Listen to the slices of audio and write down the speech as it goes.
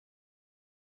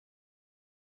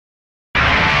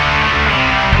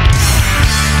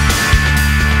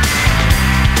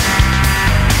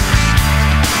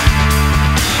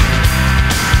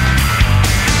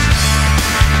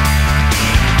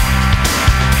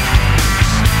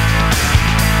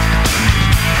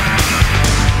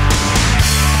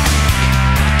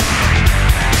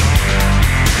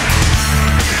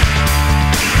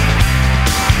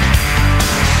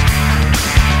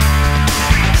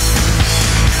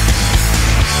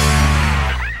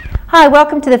Hi,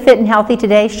 welcome to the Fit and Healthy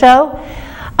Today show.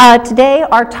 Today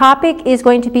our topic is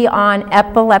going to be on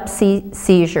epilepsy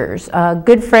seizures. A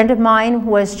good friend of mine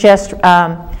was just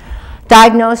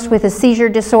diagnosed with a seizure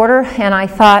disorder, and I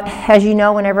thought, as you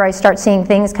know, whenever I start seeing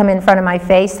things come in front of my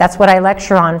face, that's what I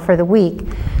lecture on for the week.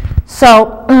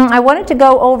 So I wanted to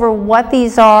go over what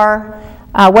these are,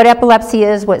 what epilepsy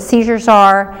is, what seizures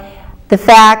are, the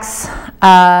facts,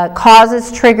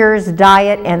 causes, triggers,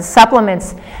 diet, and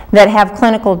supplements that have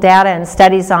clinical data and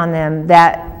studies on them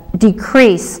that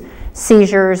decrease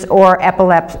seizures or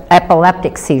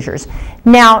epileptic seizures.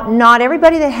 Now, not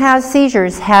everybody that has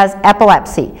seizures has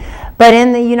epilepsy, but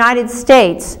in the United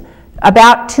States,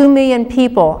 about 2 million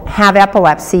people have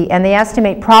epilepsy, and they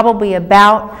estimate probably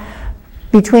about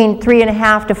between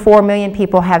 3.5 to 4 million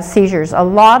people have seizures, a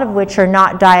lot of which are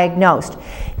not diagnosed.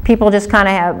 People just kind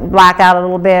of black out a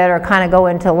little bit or kind of go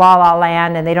into la-la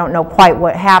land and they don't know quite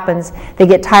what happens. They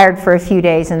get tired for a few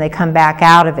days and they come back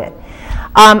out of it.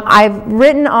 I've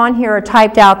written on here or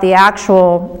typed out the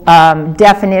actual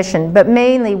definition, but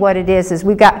mainly what it is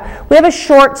we have a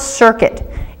short circuit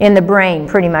in the brain,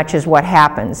 pretty much is what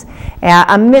happens.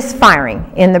 A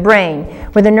misfiring in the brain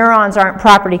where the neurons aren't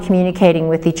properly communicating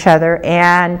with each other,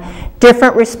 and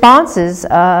different responses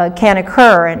can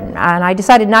occur. And I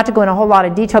decided not to go in a whole lot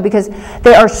of detail because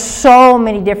there are so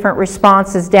many different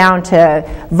responses, down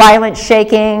to violent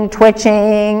shaking,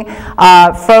 twitching,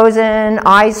 frozen,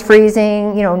 eyes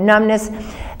freezing, numbness.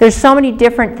 There's so many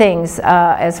different things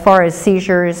as far as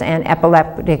seizures and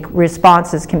epileptic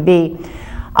responses can be.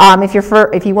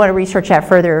 If you want to research that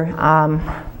further,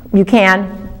 you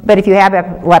can, but if you have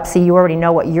epilepsy, you already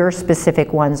know what your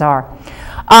specific ones are.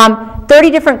 30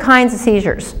 different kinds of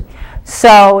seizures.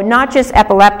 So not just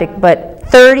epileptic, but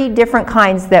 30 different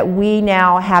kinds that we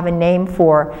now have a name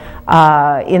for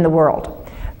in the world.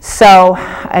 So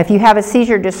if you have a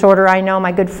seizure disorder, I know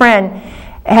my good friend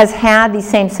has had these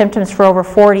same symptoms for over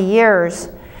 40 years.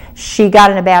 She got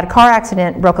in a bad car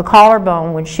accident, broke a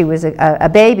collarbone when she was a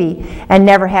baby, and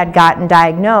never had gotten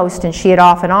diagnosed, and she had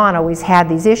off and on always had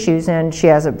these issues, and she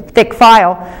has a thick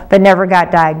file but never got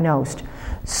diagnosed.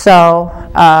 So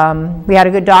we had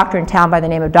a good doctor in town by the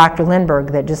name of Dr.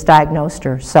 Lindbergh that just diagnosed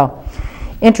her. So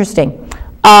interesting.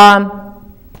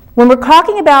 When we're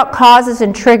talking about causes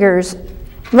and triggers,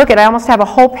 look, I almost have a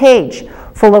whole page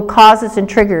full of causes and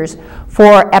triggers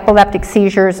for epileptic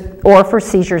seizures or for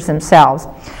seizures themselves.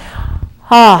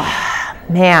 Oh,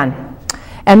 man.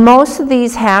 And most of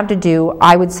these have to do,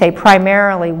 I would say,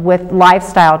 primarily with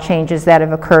lifestyle changes that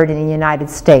have occurred in the United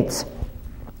States.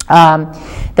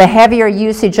 The heavier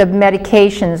usage of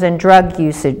medications and drug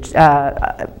usage,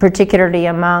 particularly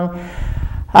among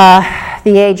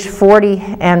the age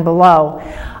 40 and below.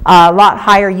 A lot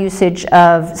higher usage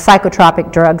of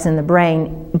psychotropic drugs in the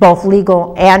brain, both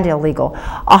legal and illegal.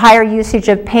 A higher usage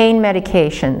of pain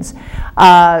medications,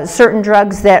 certain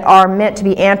drugs that are meant to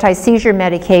be anti-seizure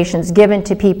medications given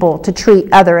to people to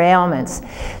treat other ailments.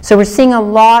 So we're seeing a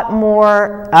lot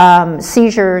more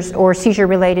seizures or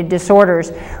seizure-related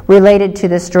disorders related to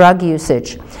this drug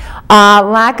usage.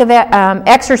 Lack of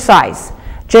exercise.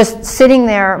 Just sitting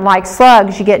there like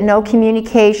slugs, you get no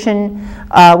communication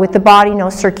with the body, no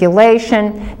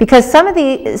circulation, because some of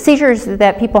the seizures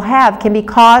that people have can be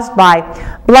caused by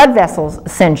blood vessels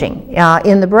singeing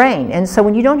in the brain. And so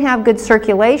when you don't have good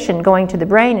circulation going to the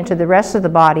brain and to the rest of the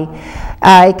body,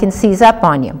 it can seize up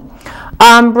on you.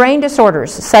 Brain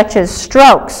disorders such as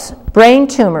strokes, brain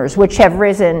tumors, which have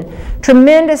risen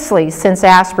tremendously since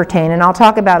aspartame, and I'll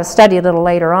talk about a study a little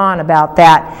later on about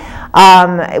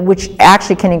that, which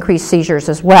actually can increase seizures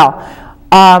as well.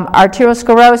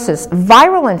 Arteriosclerosis,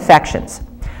 viral infections,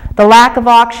 the lack of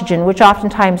oxygen, which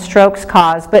oftentimes strokes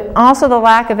cause, but also the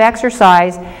lack of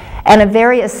exercise and a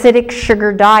very acidic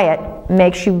sugar diet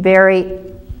makes you very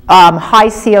high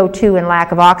CO2 and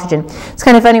lack of oxygen. It's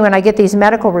kind of funny when I get these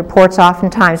medical reports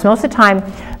oftentimes. Most of the time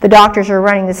the doctors are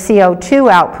running the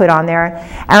CO2 output on there,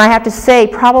 and I have to say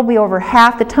probably over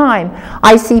half the time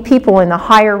I see people in the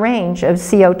higher range of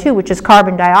CO2, which is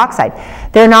carbon dioxide.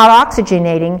 They're not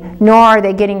oxygenating, nor are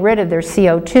they getting rid of their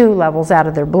CO2 levels out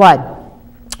of their blood,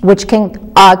 which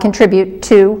can contribute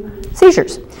to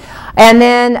seizures. And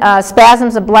then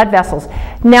spasms of blood vessels.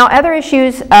 Now, other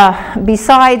issues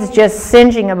besides just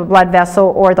singeing of a blood vessel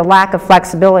or the lack of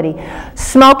flexibility,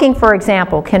 smoking, for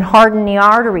example, can harden the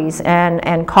arteries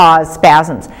and cause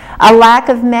spasms. A lack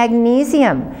of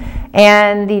magnesium.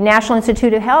 And the National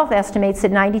Institute of Health estimates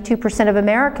that 92% of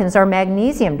Americans are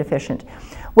magnesium deficient,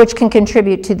 which can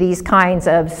contribute to these kinds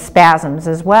of spasms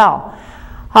as well.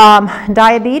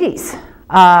 Diabetes.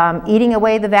 Eating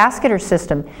away the vascular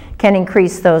system can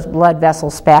increase those blood vessel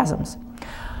spasms.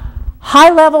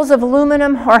 High levels of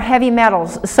aluminum or heavy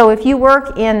metals. So if you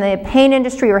work in the paint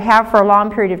industry or have for a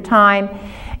long period of time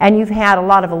and you've had a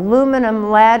lot of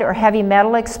aluminum, lead, or heavy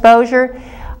metal exposure,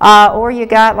 or you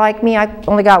got, like me, I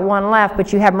only got one left,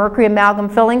 but you have mercury amalgam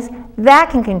fillings, that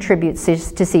can contribute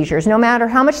to seizures. No matter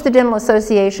how much the Dental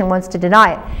Association wants to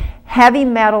deny it, heavy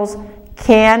metals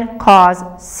can cause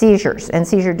seizures and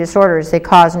seizure disorders. They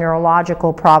cause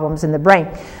neurological problems in the brain.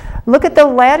 Look at the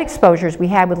lead exposures we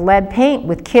had with lead paint,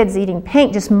 with kids eating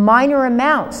paint, just minor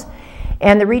amounts,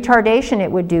 and the retardation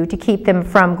it would do to keep them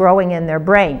from growing in their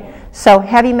brain. So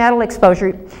heavy metal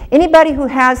exposure. Anybody who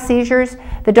has seizures,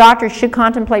 the doctor should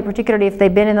contemplate, particularly if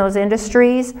they've been in those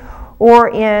industries or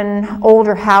in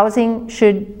older housing,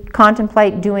 should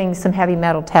contemplate doing some heavy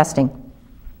metal testing.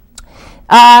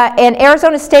 An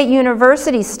Arizona State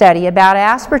University study about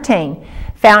aspartame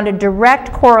found a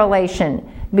direct correlation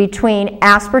between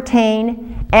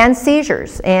aspartame and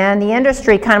seizures, and the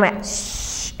industry kind of went,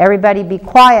 shh, everybody be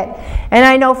quiet. And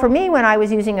I know for me, when I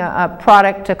was using a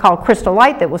product called Crystal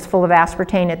Light that was full of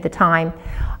aspartame at the time,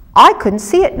 I couldn't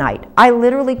see at night. I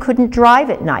literally couldn't drive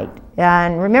at night.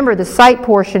 And remember, the sight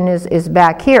portion is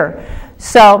back here.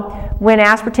 So when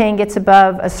aspartame gets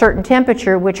above a certain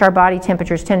temperature, which our body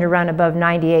temperatures tend to run above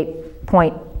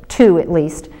 98.2 at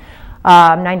least,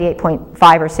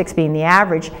 98.5 or 6 being the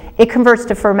average, it converts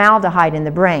to formaldehyde in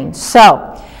the brain.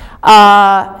 So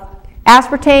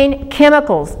aspartame,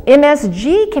 chemicals,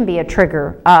 MSG can be a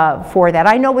trigger for that.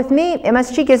 I know with me,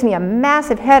 MSG gives me a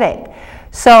massive headache.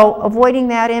 So avoiding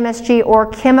that MSG or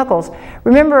chemicals.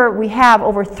 Remember, we have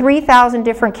over 3,000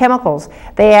 different chemicals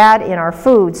they add in our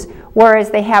foods,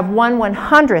 whereas they have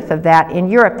 1/100th of that in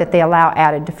Europe that they allow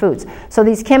added to foods. So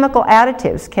these chemical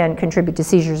additives can contribute to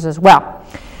seizures as well.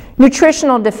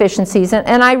 Nutritional deficiencies,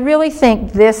 and I really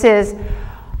think this is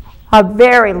a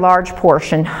very large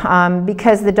portion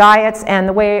because the diets and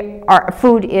the way our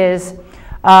food is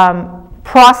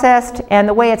processed and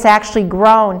the way it's actually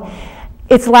grown,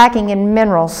 it's lacking in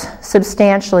minerals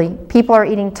substantially. People are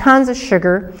eating tons of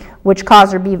sugar, which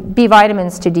cause their B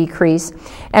vitamins to decrease,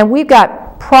 and we've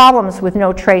got problems with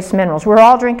no trace minerals. We're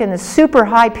all drinking the super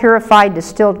high purified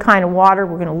distilled kind of water.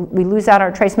 We lose out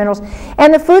our trace minerals,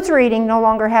 and the foods we're eating no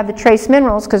longer have the trace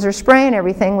minerals because they're spraying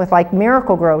everything with like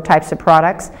Miracle Grow types of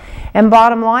products. And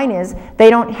bottom line is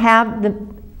they don't have the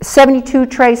 72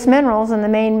 trace minerals and the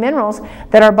main minerals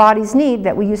that our bodies need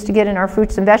that we used to get in our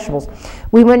fruits and vegetables.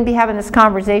 We wouldn't be having this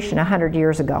conversation 100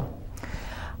 years ago.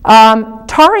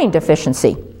 Taurine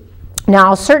deficiency.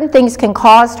 Now, certain things can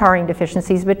cause taurine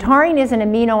deficiencies, but taurine is an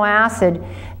amino acid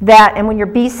that, and when you're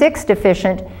B6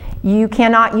 deficient, you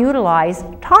cannot utilize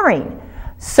taurine.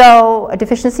 So a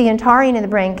deficiency in taurine in the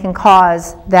brain can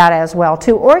cause that as well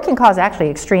too, or it can cause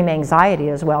actually extreme anxiety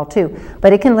as well too,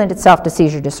 but it can lend itself to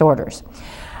seizure disorders.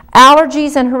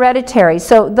 Allergies and hereditary.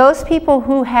 So those people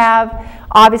who have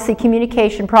obviously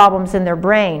communication problems in their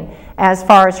brain as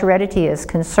far as heredity is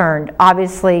concerned,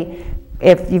 obviously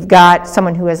if you've got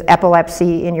someone who has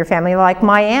epilepsy in your family, like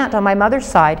my aunt on my mother's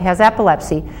side has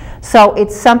epilepsy. So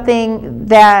it's something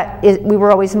that we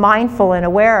were always mindful and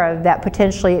aware of, that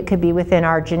potentially it could be within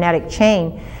our genetic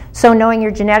chain. So knowing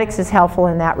your genetics is helpful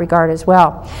in that regard as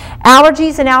well.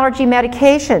 Allergies and allergy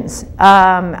medications,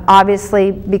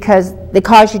 obviously because they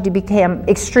cause you to become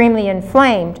extremely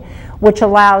inflamed, which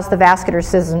allows the vascular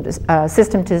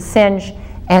system to singe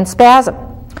and spasm.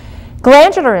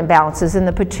 Glandular imbalances in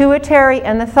the pituitary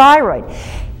and the thyroid.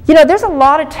 You know, there's a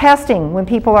lot of testing when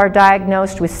people are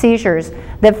diagnosed with seizures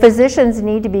that physicians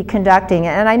need to be conducting.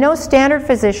 And I know standard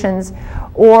physicians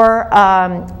or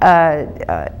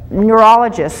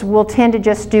neurologists will tend to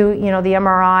just do, you know, the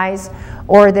MRIs,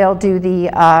 or they'll do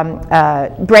the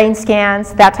brain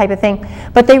scans, that type of thing.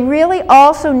 But they really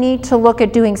also need to look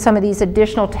at doing some of these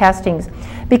additional testings,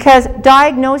 because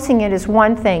diagnosing it is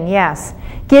one thing, yes.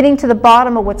 Getting to the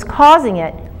bottom of what's causing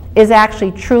it is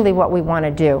actually truly what we want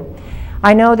to do.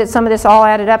 I know that some of this all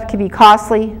added up can be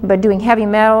costly, but doing heavy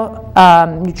metal,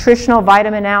 nutritional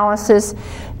vitamin analysis,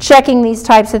 checking these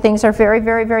types of things are very,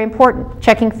 very, very important.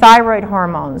 Checking thyroid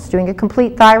hormones, doing a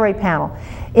complete thyroid panel.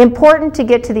 Important to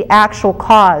get to the actual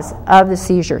cause of the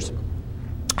seizures.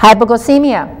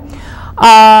 Hypoglycemia.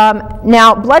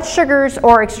 Now, blood sugars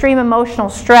or extreme emotional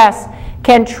stress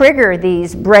can trigger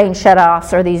these brain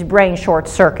shutoffs or these brain short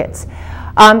circuits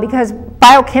because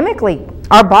biochemically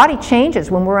our body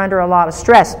changes when we're under a lot of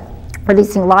stress,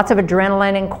 releasing lots of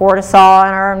adrenaline and cortisol,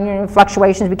 and our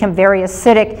fluctuations become very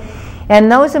acidic,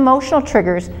 and those emotional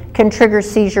triggers can trigger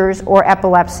seizures or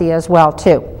epilepsy as well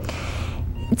too.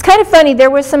 It's kind of funny, there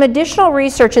was some additional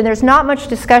research, and there's not much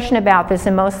discussion about this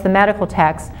in most of the medical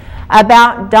texts,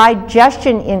 about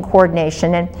digestion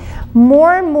incoordination. And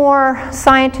more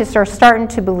scientists are starting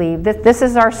to believe that this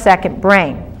is our second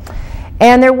brain.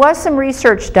 And there was some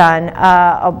research done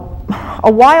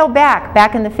a while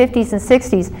back in the 50s and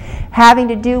 60s, having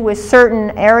to do with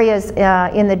certain areas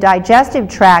in the digestive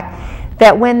tract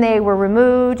that when they were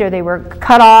removed or they were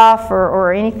cut off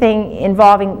or anything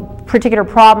involving particular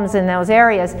problems in those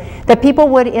areas, that people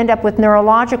would end up with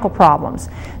neurological problems.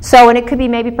 So, and it could be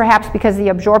maybe perhaps because of the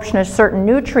absorption of certain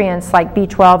nutrients like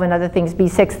B12 and other things,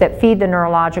 B6, that feed the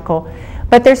neurological.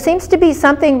 But there seems to be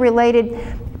something related.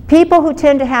 People who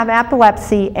tend to have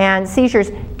epilepsy and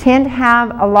seizures tend to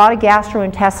have a lot of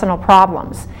gastrointestinal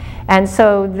problems. And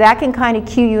so that can kind of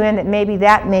cue you in that maybe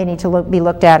that may need to be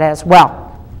looked at as well.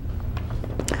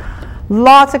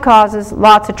 Lots of causes,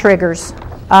 lots of triggers.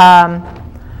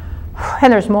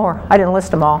 And there's more. I didn't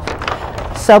list them all.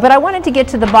 So, but I wanted to get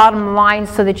to the bottom line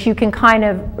so that you can kind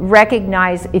of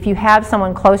recognize, if you have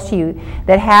someone close to you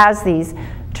that has these,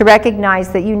 to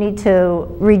recognize that you need to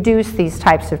reduce these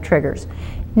types of triggers.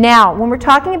 Now, when we're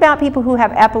talking about people who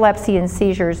have epilepsy and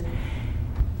seizures,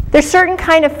 there's certain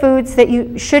kind of foods that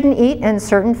you shouldn't eat and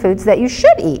certain foods that you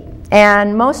should eat,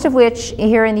 and most of which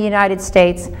here in the United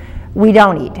States we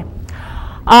don't eat.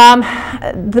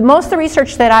 Most of the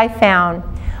research that I found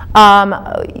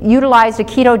utilized a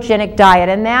ketogenic diet,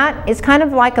 and that is kind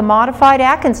of like a modified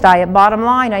Atkins diet. Bottom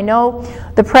line, I know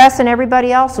the press and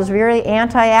everybody else was really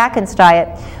anti-Atkins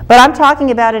diet, but I'm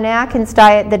talking about an Atkins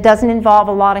diet that doesn't involve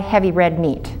a lot of heavy red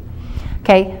meat.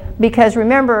 Okay, because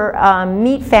remember,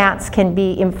 meat fats can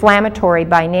be inflammatory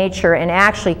by nature and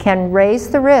actually can raise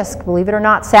the risk, believe it or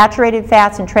not, saturated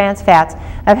fats and trans fats,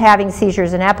 of having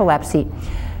seizures and epilepsy.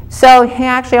 So you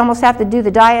actually almost have to do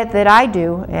the diet that I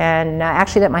do, and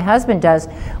actually that my husband does,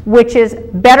 which is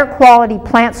better quality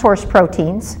plant source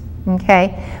proteins,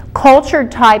 okay?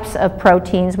 Cultured types of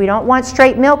proteins. We don't want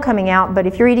straight milk coming out, but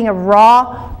if you're eating a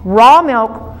raw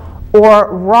milk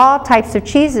or raw types of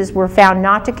cheeses were found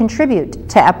not to contribute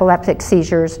to epileptic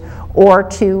seizures or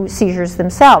to seizures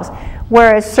themselves,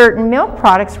 whereas certain milk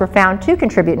products were found to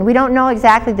contribute. And we don't know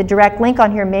exactly the direct link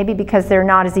on here, maybe because they're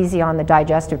not as easy on the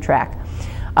digestive tract.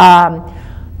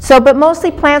 But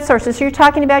mostly plant sources. So you're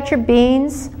talking about your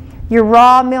beans, your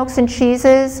raw milks and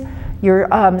cheeses, your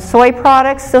soy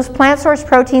products, those plant source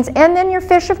proteins, and then your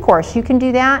fish, of course. You can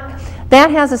do that.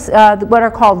 That has what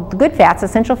are called good fats,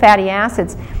 essential fatty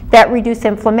acids, that reduce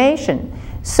inflammation.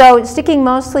 So sticking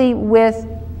mostly with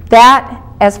that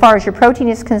as far as your protein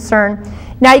is concerned.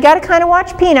 Now you got to kind of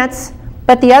watch peanuts,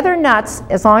 but the other nuts,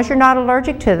 as long as you're not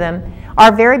allergic to them,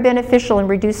 are very beneficial in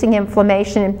reducing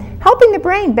inflammation and helping the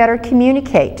brain better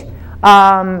communicate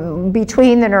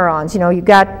between the neurons. You know, you've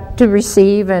got to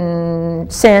receive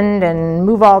and send and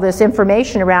move all this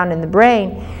information around in the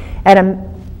brain at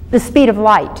the speed of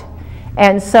light.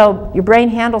 And so your brain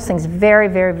handles things very,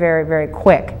 very, very, very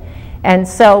quick. And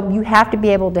so you have to be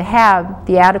able to have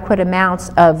the adequate amounts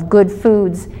of good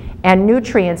foods and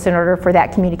nutrients in order for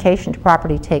that communication to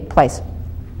properly take place.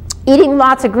 Eating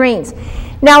lots of greens.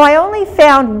 Now, I only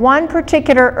found one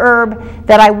particular herb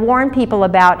that I warn people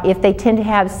about if they tend to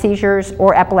have seizures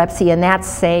or epilepsy, and that's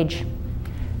sage.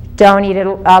 Don't eat it.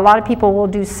 A lot of people will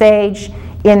do sage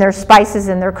in their spices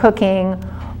in their cooking,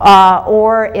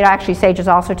 or sage is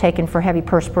also taken for heavy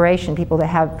perspiration, people that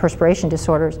have perspiration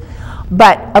disorders.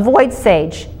 But avoid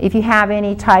sage if you have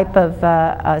any type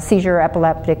of seizure or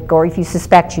epileptic, or if you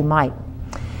suspect you might.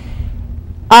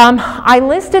 I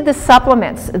listed the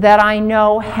supplements that I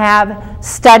know have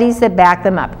studies that back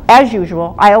them up. As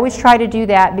usual, I always try to do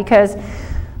that because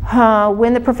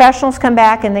when the professionals come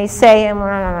back and they say, I'm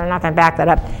not going to back that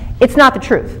up, it's not the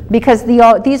truth, because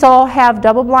these all have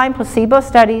double-blind placebo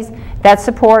studies that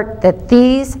support that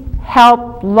these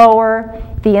help lower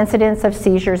the incidence of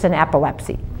seizures and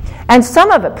epilepsy, and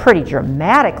some of it pretty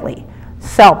dramatically.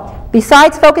 So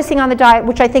besides focusing on the diet,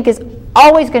 which I think is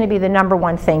always going to be the number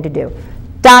one thing to do,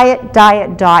 diet,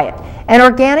 diet, diet. And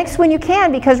organics when you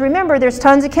can, because remember, there's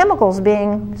tons of chemicals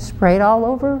being sprayed all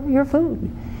over your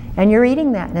food. And you're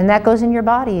eating that, and that goes in your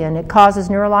body, and it causes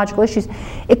neurological issues.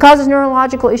 It causes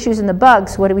neurological issues in the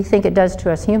bugs. What do we think it does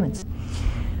to us humans?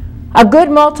 A good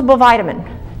multiple vitamin,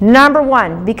 number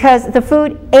one, because the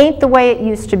food ain't the way it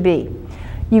used to be.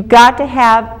 You've got to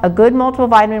have a good multiple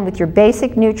vitamin with your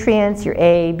basic nutrients, your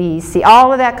A, B, C,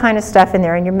 all of that kind of stuff in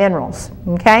there, and your minerals,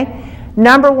 okay?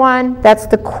 Number one, that's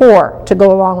the core to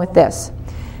go along with this.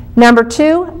 Number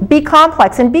two, B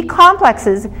complex. And B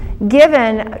complexes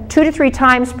given 2 to 3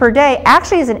 times per day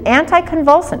actually is an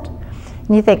anticonvulsant.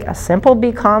 And you think, a simple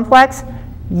B complex?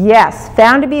 Yes,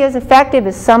 found to be as effective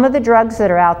as some of the drugs that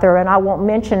are out there, and I won't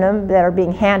mention them, that are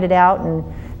being handed out and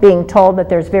being told that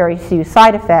there's very few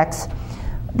side effects.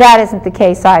 That isn't the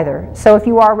case either. So if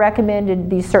you are recommended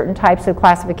these certain types of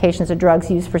classifications of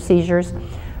drugs used for seizures,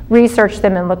 research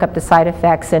them and look up the side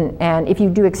effects, and if you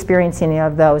do experience any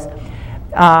of those,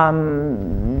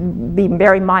 be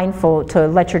very mindful to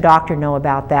let your doctor know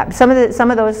about that. Some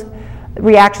of those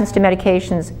reactions to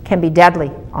medications can be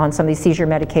deadly on some of these seizure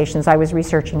medications. I was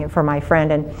researching it for my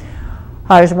friend, and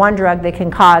there's one drug that can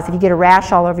cause, if you get a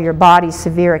rash all over your body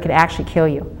severe, it can actually kill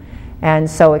you. And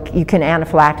so you can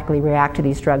anaphylactically react to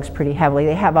these drugs pretty heavily.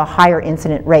 They have a higher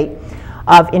incident rate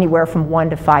of anywhere from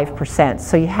 1 to 5%.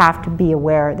 So you have to be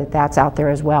aware that that's out there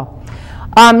as well.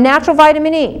 Natural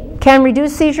vitamin E can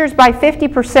reduce seizures by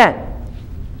 50%.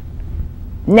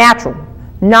 Natural.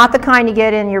 Not the kind you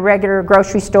get in your regular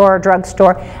grocery store or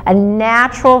drugstore. A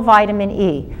natural vitamin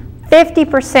E.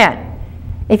 50%.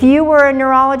 If you were a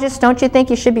neurologist, don't you think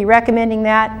you should be recommending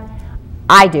that?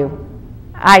 I do.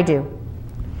 I do.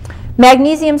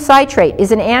 Magnesium citrate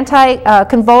is an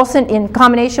anticonvulsant in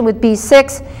combination with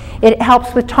B6. It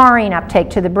helps with taurine uptake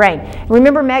to the brain.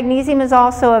 Remember, magnesium is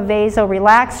also a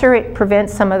vasorelaxer. It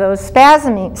prevents some of those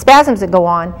spasms that go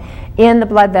on in the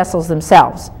blood vessels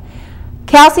themselves.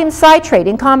 Calcium citrate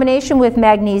in combination with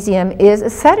magnesium is a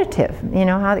sedative. You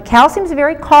know how calcium is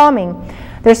very calming.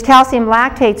 There's calcium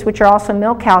lactates, which are also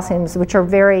milk calciums, which are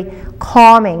very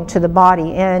calming to the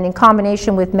body. And in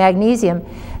combination with magnesium,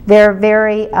 they're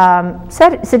very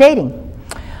sedating.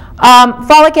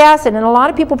 Folic acid, and a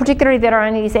lot of people, particularly that are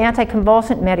on these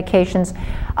anticonvulsant medications,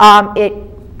 it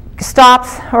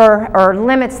stops or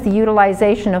limits the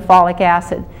utilization of folic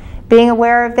acid. Being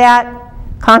aware of that,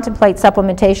 contemplate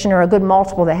supplementation or a good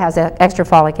multiple that has extra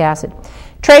folic acid.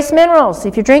 Trace minerals.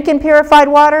 If you're drinking purified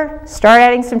water, start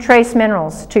adding some trace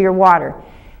minerals to your water.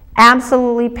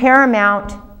 Absolutely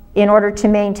paramount in order to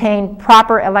maintain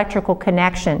proper electrical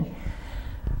connection.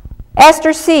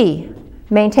 Ester C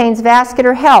maintains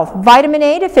vascular health. Vitamin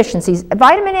A deficiencies.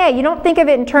 Vitamin A, you don't think of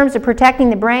it in terms of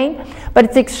protecting the brain, but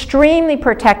it's extremely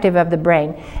protective of the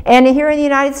brain. And here in the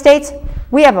United States,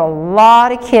 we have a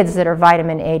lot of kids that are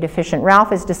vitamin A deficient.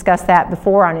 Ralph has discussed that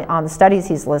before on the studies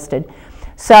he's listed.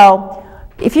 So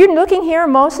if you're looking here,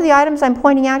 most of the items I'm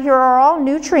pointing out here are all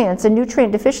nutrients and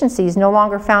nutrient deficiencies no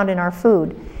longer found in our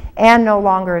food and no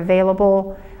longer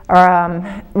available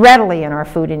readily in our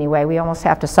food anyway. We almost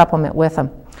have to supplement with them.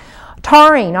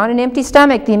 Taurine on an empty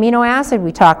stomach, the amino acid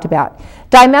we talked about.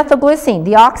 Dimethylglycine,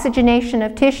 the oxygenation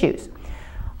of tissues.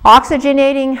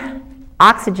 Oxygenating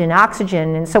oxygen.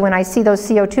 And so when I see those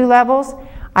CO2 levels,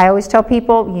 I always tell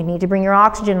people you need to bring your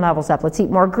oxygen levels up. Let's eat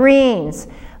more greens.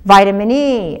 Vitamin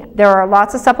E. There are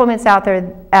lots of supplements out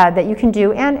there that you can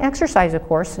do, and exercise, of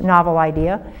course, a novel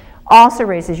idea, also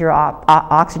raises your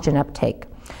oxygen uptake.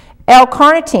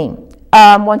 L-carnitine,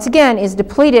 once again, is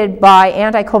depleted by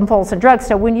anticonvulsant drugs.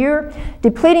 So when you're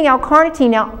depleting L-carnitine,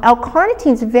 now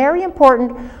L-carnitine is very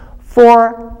important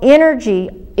for energy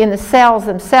in the cells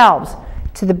themselves,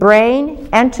 to the brain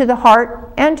and to the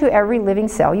heart and to every living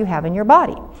cell you have in your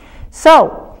body.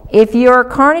 So if you're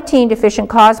carnitine deficient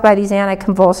caused by these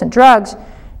anticonvulsant drugs,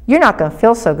 you're not going to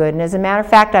feel so good. And as a matter of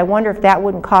fact, I wonder if that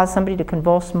wouldn't cause somebody to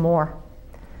convulse more.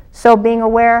 So being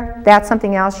aware, that's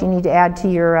something else you need to add to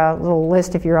your little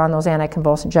list if you're on those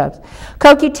anticonvulsant drugs.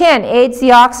 CoQ10 aids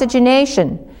the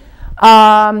oxygenation.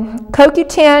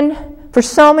 CoQ10 for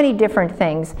so many different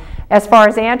things as far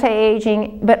as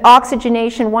anti-aging, but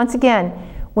oxygenation, once again,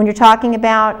 when you're talking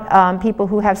about people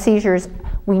who have seizures,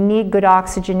 we need good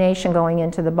oxygenation going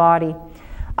into the body.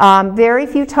 Very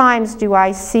few times do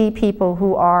I see people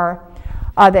who are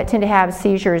that tend to have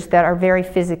seizures that are very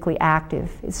physically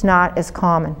active. It's not as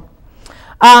common.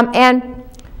 And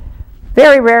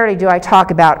very rarely do I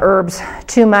talk about herbs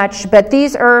too much, but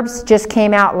these herbs just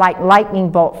came out like lightning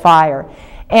bolt fire.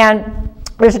 And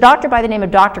there's a doctor by the name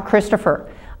of Dr. Christopher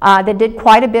that did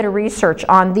quite a bit of research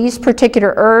on these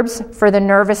particular herbs for the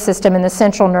nervous system and the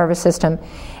central nervous system.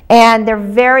 And they're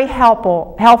very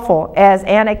helpful as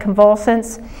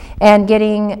anticonvulsants and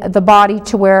getting the body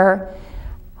to where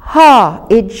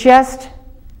it just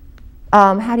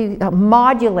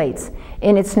modulates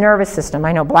in its nervous system.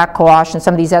 I know black cohosh and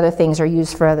some of these other things are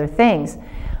used for other things.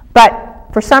 But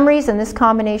for some reason, this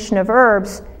combination of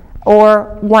herbs,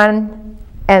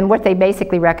 and what they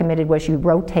basically recommended was you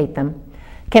rotate them,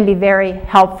 can be very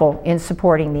helpful in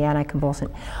supporting the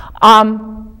anticonvulsant.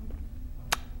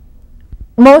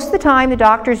 Most of the time, the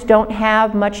doctors don't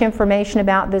have much information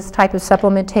about this type of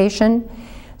supplementation.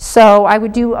 So I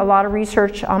would do a lot of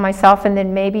research on myself, and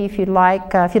then maybe if you'd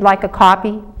like a copy,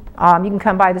 you can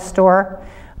come by the store,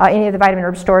 any of the vitamin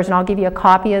herb stores, and I'll give you a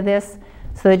copy of this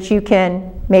so that you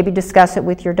can maybe discuss it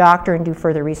with your doctor and do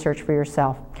further research for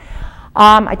yourself.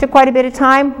 I took quite a bit of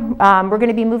time. We're going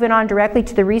to be moving on directly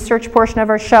to the research portion of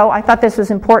our show. I thought this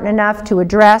was important enough to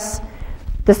address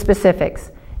the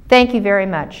specifics. Thank you very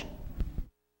much.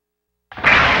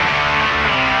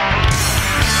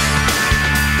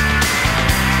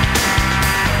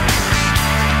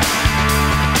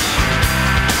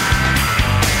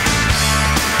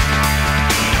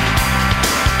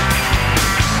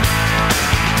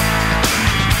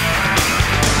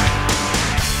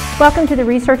 Welcome to the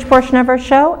research portion of our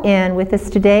show, and with us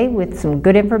today with some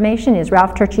good information is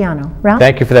Ralph Turchiano. Ralph?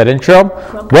 Thank you for that intro.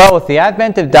 Well, with the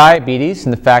advent of diabetes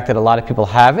and the fact that a lot of people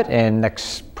have it, and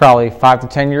next probably 5 to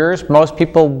 10 years, most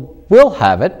people will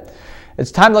have it, it's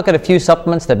time to look at a few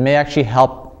supplements that may actually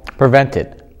help prevent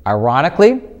it.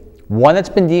 Ironically, one that's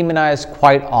been demonized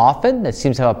quite often that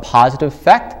seems to have a positive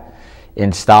effect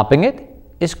in stopping it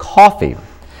is coffee.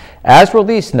 As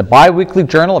released in the Biweekly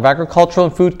Journal of Agricultural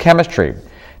and Food Chemistry,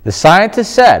 the scientists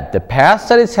said that past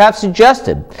studies have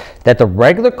suggested that the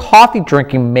regular coffee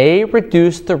drinking may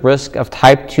reduce the risk of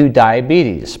type 2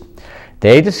 diabetes.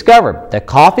 They discovered that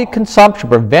coffee consumption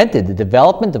prevented the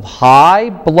development of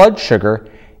high blood sugar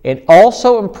and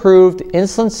also improved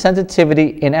insulin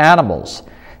sensitivity in animals,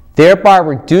 thereby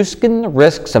reducing the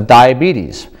risks of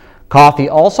diabetes. Coffee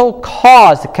also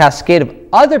caused a cascade of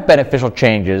other beneficial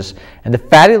changes in the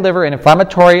fatty liver and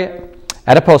inflammatory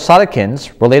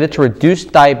adipocytokines related to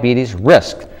reduced diabetes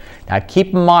risk. Now keep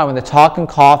in mind, when they're talking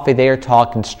coffee, they are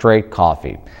talking straight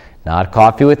coffee. Not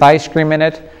coffee with ice cream in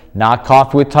it, not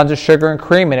coffee with tons of sugar and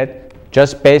cream in it,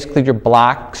 just basically your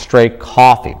black, straight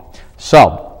coffee.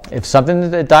 So, if something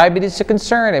that diabetes is a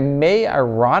concern, it may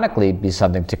ironically be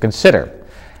something to consider.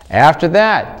 After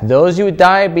that, those of you with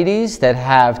diabetes that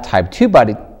have type 2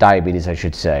 diabetes, I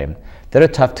should say, that are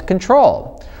tough to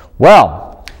control. Well,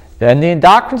 in the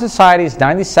Endocrine Society's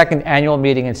 92nd annual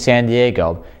meeting in San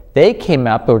Diego, they came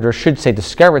up, or I should say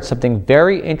discovered, something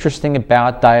very interesting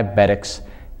about diabetics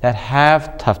that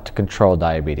have tough to control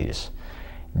diabetes.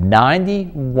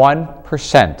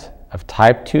 91% of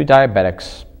type 2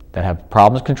 diabetics that have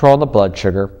problems controlling the blood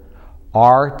sugar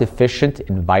are deficient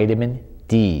in vitamin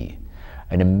D,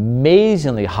 an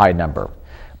amazingly high number.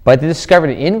 But they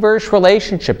discovered an inverse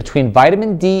relationship between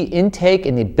vitamin D intake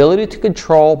and the ability to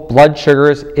control blood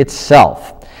sugars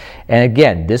itself. And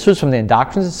again, this was from the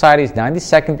Endocrine Society's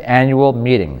 92nd annual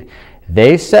meeting.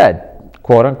 They said,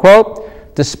 quote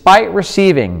unquote, despite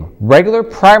receiving regular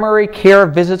primary care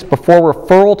visits before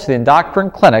referral to the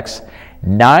endocrine clinics,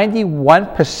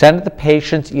 91% of the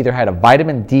patients either had a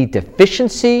vitamin D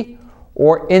deficiency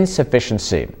or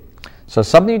insufficiency. So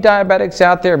some of you diabetics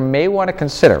out there may want to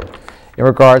consider in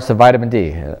regards to vitamin D,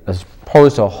 as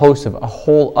opposed to a host of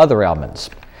whole other ailments.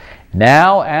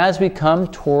 Now, as we come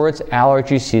towards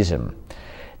allergy season,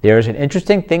 there's an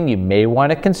interesting thing you may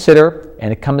want to consider,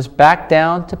 and it comes back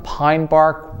down to pine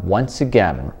bark once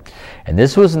again. And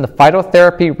this was in the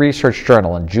Phytotherapy Research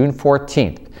Journal on June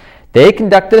 14th. They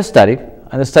conducted a study,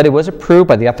 and the study was approved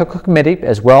by the Ethical Committee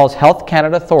as well as Health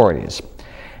Canada authorities.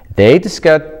 They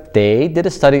did a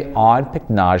study on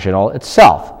pycnogenol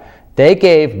itself. They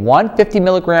gave one 50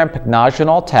 milligram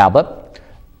pycnogenol tablet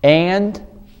and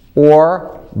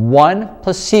or one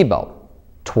placebo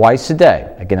twice a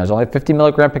day. Again, there's only a 50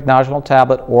 milligram pycnogenol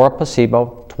tablet or a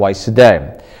placebo twice a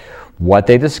day. What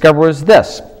they discovered was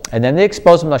this, and then they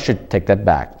exposed them, I should take that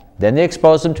back. Then they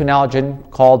exposed them to an allergen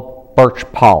called birch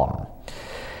pollen.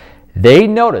 They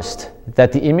noticed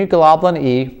that the immunoglobulin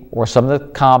E, or some of the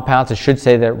compounds I should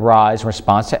say that rise in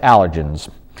response to allergens,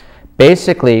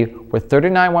 basically were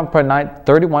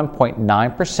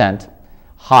 31.9%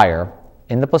 higher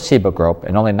in the placebo group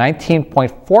and only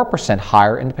 19.4%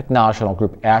 higher in the pycnogenol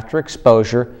group after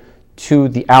exposure to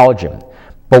the allergen.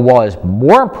 But what was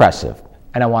more impressive,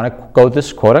 and I want to go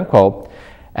this quote unquote,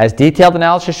 as detailed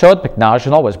analysis showed,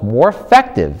 pycnogenol was more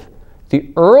effective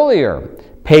the earlier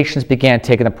patients began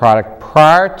taking the product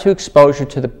prior to exposure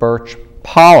to the birch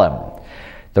pollen.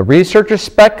 The researchers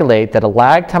speculate that a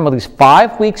lag time of at least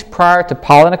 5 weeks prior to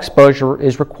pollen exposure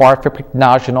is required for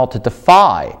pycnogenol to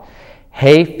defy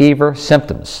hay fever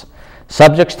symptoms.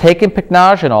 Subjects taking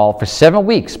pycnogenol for 7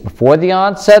 weeks before the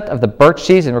onset of the birch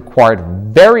season required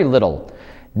very little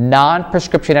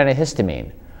non-prescription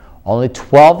antihistamine. Only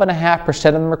 12.5%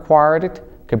 of them required it,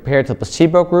 compared to the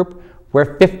placebo group,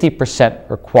 where 50%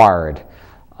 required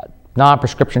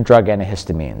non-prescription drug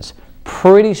antihistamines.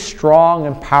 Pretty strong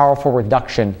and powerful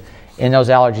reduction in those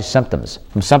allergy symptoms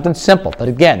from something simple. But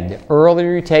again, the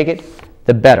earlier you take it,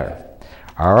 the better.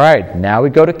 All right, now we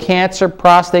go to cancer,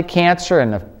 prostate cancer,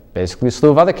 and basically a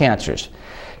slew of other cancers.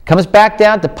 Comes back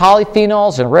down to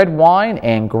polyphenols in red wine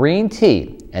and green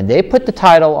tea. And they put the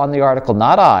title on the article,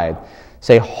 not I,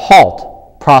 say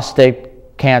halt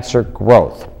prostate cancer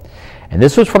growth. And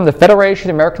this was from the Federation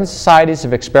of American Societies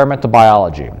of Experimental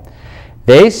Biology.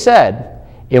 They said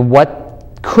in what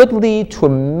could lead to a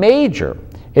major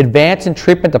advance in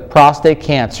treatment of prostate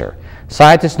cancer.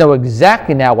 Scientists know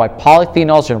exactly now why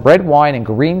polyphenols in red wine and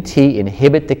green tea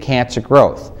inhibit the cancer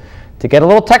growth. To get a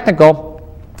little technical,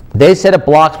 they said it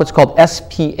blocks what's called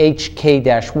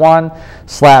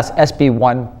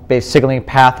SPHK-1/SB1 based signaling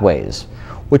pathways,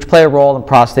 which play a role in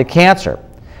prostate cancer.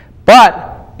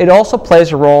 But it also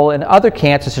plays a role in other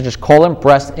cancers such as colon,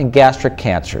 breast, and gastric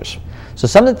cancers. So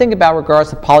something to think about in regards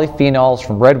to polyphenols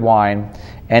from red wine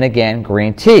and, again,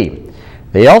 green tea.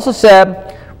 They also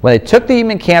said when they took the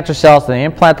human cancer cells and they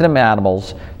implanted them in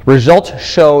animals, the results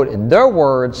showed, in their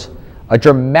words, a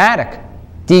dramatic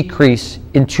decrease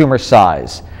in tumor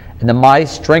size in the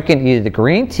mice drinking either the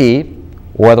green tea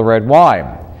or the red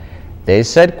wine. They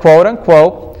said, quote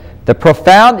unquote, the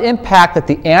profound impact that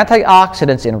the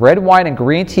antioxidants in red wine and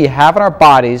green tea have on our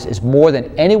bodies is more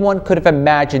than anyone could have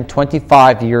imagined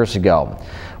 25 years ago,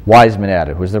 Wiseman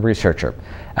added, who's the researcher.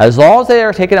 As long as they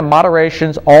are taken in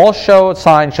moderation, all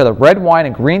signs show that red wine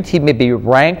and green tea may be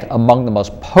ranked among the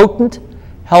most potent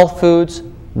health foods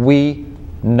we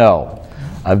know.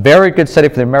 A very good study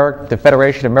from the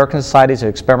Federation of American Societies of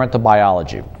Experimental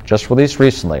Biology, just released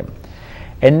recently.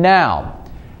 And now,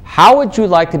 how would you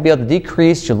like to be able to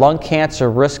decrease your lung cancer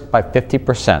risk by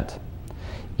 50%?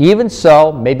 Even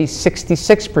so, maybe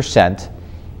 66%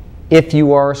 if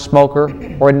you are a smoker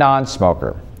or a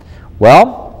non-smoker.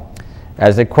 Well,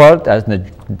 as they quote, I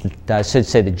should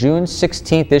say the June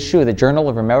 16th issue of the Journal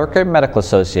of American Medical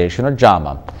Association, or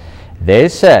JAMA, they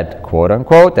said, quote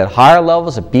unquote, that higher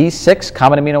levels of B6,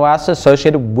 common amino acid,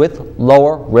 associated with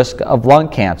lower risk of lung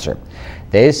cancer.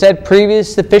 They said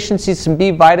previous deficiencies in B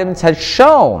vitamins had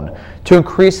shown to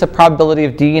increase the probability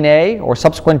of DNA or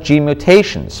subsequent gene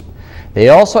mutations. They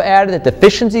also added that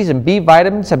deficiencies in B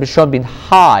vitamins have been shown to be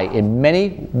high in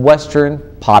many Western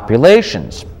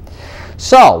populations.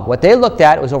 So what they looked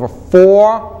at was over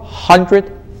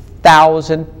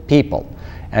 400,000 people.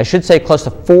 And I should say close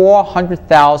to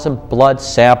 400,000 blood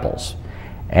samples.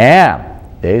 And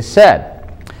they said,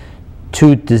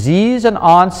 to disease and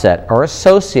onset are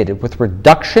associated with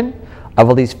reduction of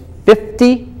at least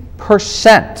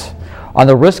 50% on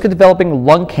the risk of developing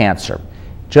lung cancer.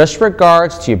 Just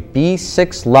regards to your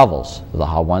B6 levels,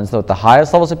 the ones with the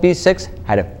highest levels of B6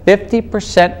 had a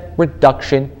 50%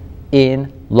 reduction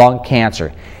in lung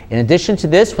cancer. In addition to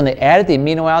this, when they added the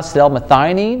amino acid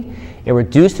L-methionine, it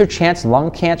reduced their chance of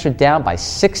lung cancer down by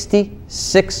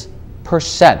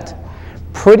 66%.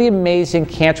 Pretty amazing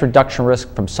cancer reduction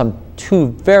risk from some two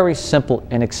very simple,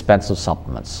 inexpensive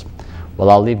supplements. Well,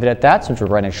 I'll leave it at that since we're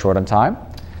running short on time.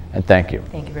 And thank you.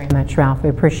 Thank you very much, Ralph. We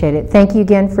appreciate it. Thank you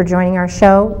again for joining our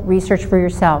show. Research for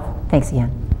yourself. Thanks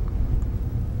again.